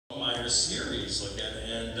series, like,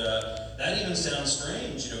 and that even sounds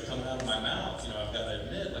strange, coming out of my mouth. I've got to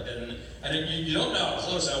admit, like, and you don't know how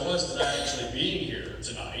close I was to actually being here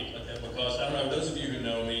tonight, like, because I don't know. Those of you who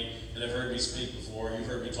know me and have heard me speak before, you've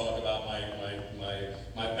heard me talk about my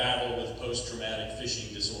battle with post-traumatic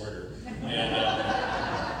fishing disorder, and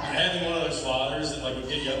having one of those fathers that would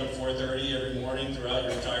get you up at 4:30 every morning throughout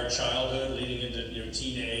your entire childhood, leading into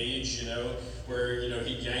teenage, where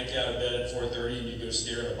he'd yank you out of bed at 4:30 and you'd go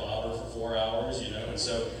stare at a bobber for 4 hours, and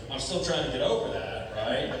so I'm still trying to get over that,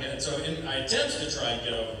 right? And so in my attempts to try and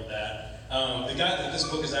get over that, the guy that this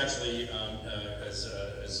book is actually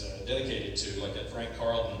is dedicated to, like Frank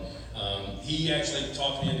Carlton, he actually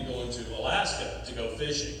talked me into going to Alaska to go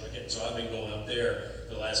fishing. So I've been going up there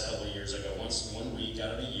for the last couple of years. I go once 1 week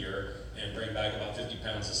out of the year and bring back about 50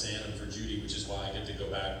 pounds of salmon for Judy, which is why I get to go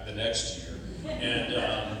back the next year. And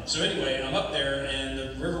so anyway, I'm up there, and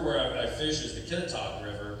the river where I fish is the Kinnetok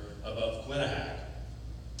River above Quinnipiac,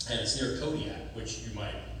 and it's near Kodiak, which you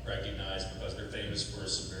might recognize because they're famous for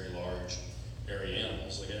some very large hairy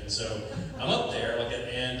animals. And so I'm up there,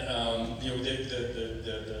 and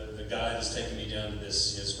the guy that's taking me down to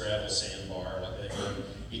this gravel sandbar,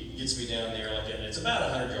 he gets me down there, and it's about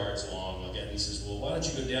 100 yards long, and he says, well, why don't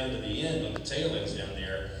you go down to the end on the tailings down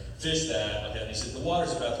there, fish that, and he said, the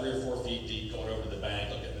water's about 3 or 4 feet deep going over the bank,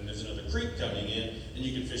 and there's another creek coming in, and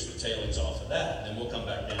you can fish the tailings off of that, and then we'll come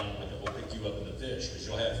back down, and we'll pick you up in the fish, because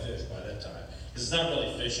you'll have fish by that time. Because it's not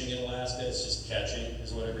really fishing in Alaska, it's just catching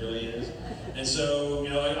is what it really is. And so,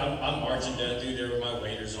 I'm marching down through there with my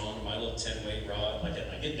waders on, my little 10-weight rod. I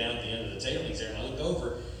get down at the end of the tailings there, and I look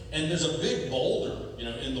over, and there's a big boulder,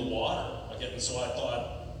 in the water. And so I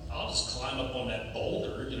thought, I'll just climb up on that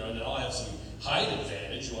boulder, and then I'll have some height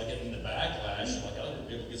advantage, in the backlash, I'll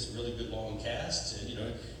be able to get some really good long casts and,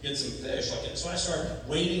 get some fish. So I start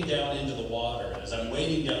wading down into the water, and as I'm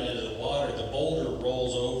wading down into the water, the boulder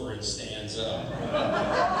rolls over and stands up.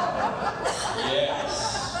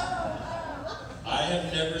 Yes. I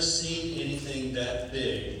have never seen anything that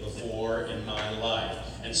big before in my life,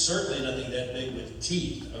 and certainly nothing that big with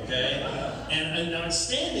teeth, okay? And I'm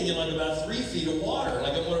standing in about 3 feet of water.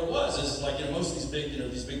 What it was is most of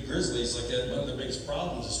these big grizzlies, one of their biggest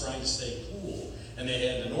problems is trying to stay cool. And they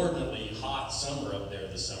had an inordinately hot summer up there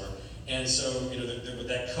this summer. And so, with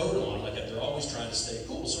that coat on, they're always trying to stay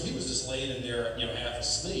cool. So he was just laying in there, half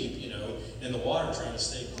asleep, in the water trying to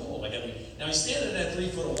stay cool. Now he's standing in that 3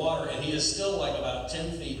 foot of water, and he is still about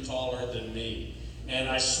 10 feet taller than me. And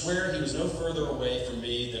I swear he was no further away from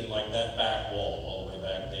me than that back wall, all the way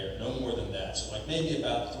back there. No more than that. So maybe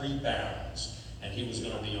about 3 pounds, and he was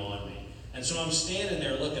going to be on me. And so I'm standing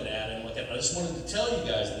there looking at him. I just wanted to tell you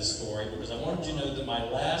guys this story because I wanted you to know that my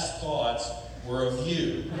last thoughts were of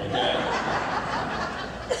you, okay?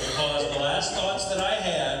 Because the last thoughts that I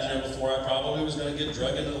had, before I probably was going to get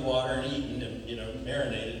drugged into the water and eaten and,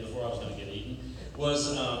 marinated before I was going to get eaten, was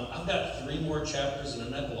I've got 3 more chapters and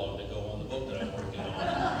an epilogue to go on the book that I'm working on.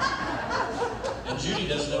 And Judy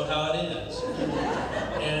doesn't know how it ends.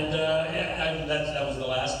 And that was the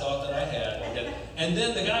last thought that I had. And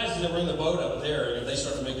then the guys that were in the boat up there, they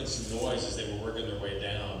started making some noise as they were working their way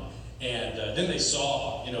down. And then they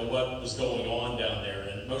saw, what was going on down there.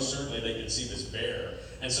 And most certainly they could see this bear.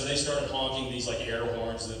 And so they started honking these air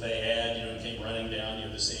horns that they had, and came running down,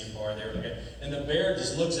 the sandbar there. And the bear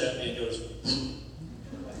just looks at me and goes,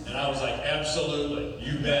 and I was like, absolutely,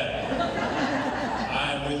 you bet.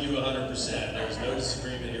 I'm with you 100%. There's no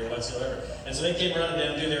disagreement here whatsoever. And so they came running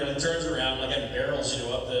down through there, and it turns around, and barrels,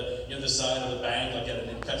 up the side of the bank, and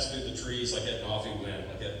it cuts through the trees, and off he went,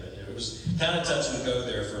 it was kind of touch and go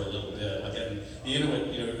there for a little bit, and the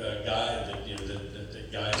Inuit, guy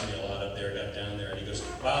that guides me a lot up there got down there, and he goes,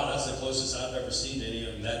 wow, that's the closest I've ever seen to any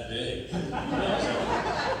of them that big. And I was like,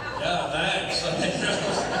 yeah, thanks.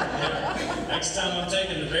 Next time I'm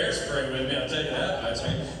taking the bear spray with me, I'll tell you that much.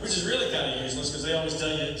 Which is really kind of useless because they always tell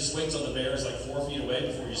you just wait till the bear is 4 feet away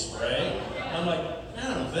before you spray. I'm like,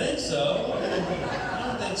 I don't think so. I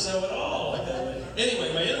don't think so at all.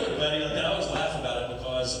 Anyway, my Inuit buddy, I always laugh about it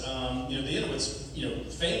because the Inuits,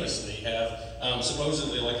 famously have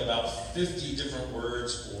supposedly about 50 different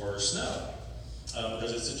words for snow.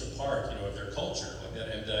 Because it's such a part, of their culture,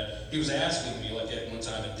 And he was asking me, at one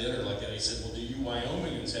time at dinner, he said, well, do you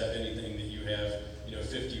Wyomingans have anything that you have,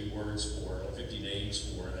 50 words for, or 50 names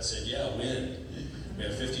for? And I said, yeah, wind. We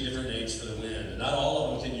have 50 different names for the wind. And not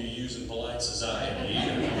all of them can you use in polite society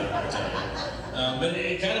either, I tell you. But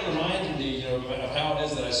it kind of reminded me, of how it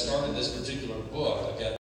is that I started this particular book.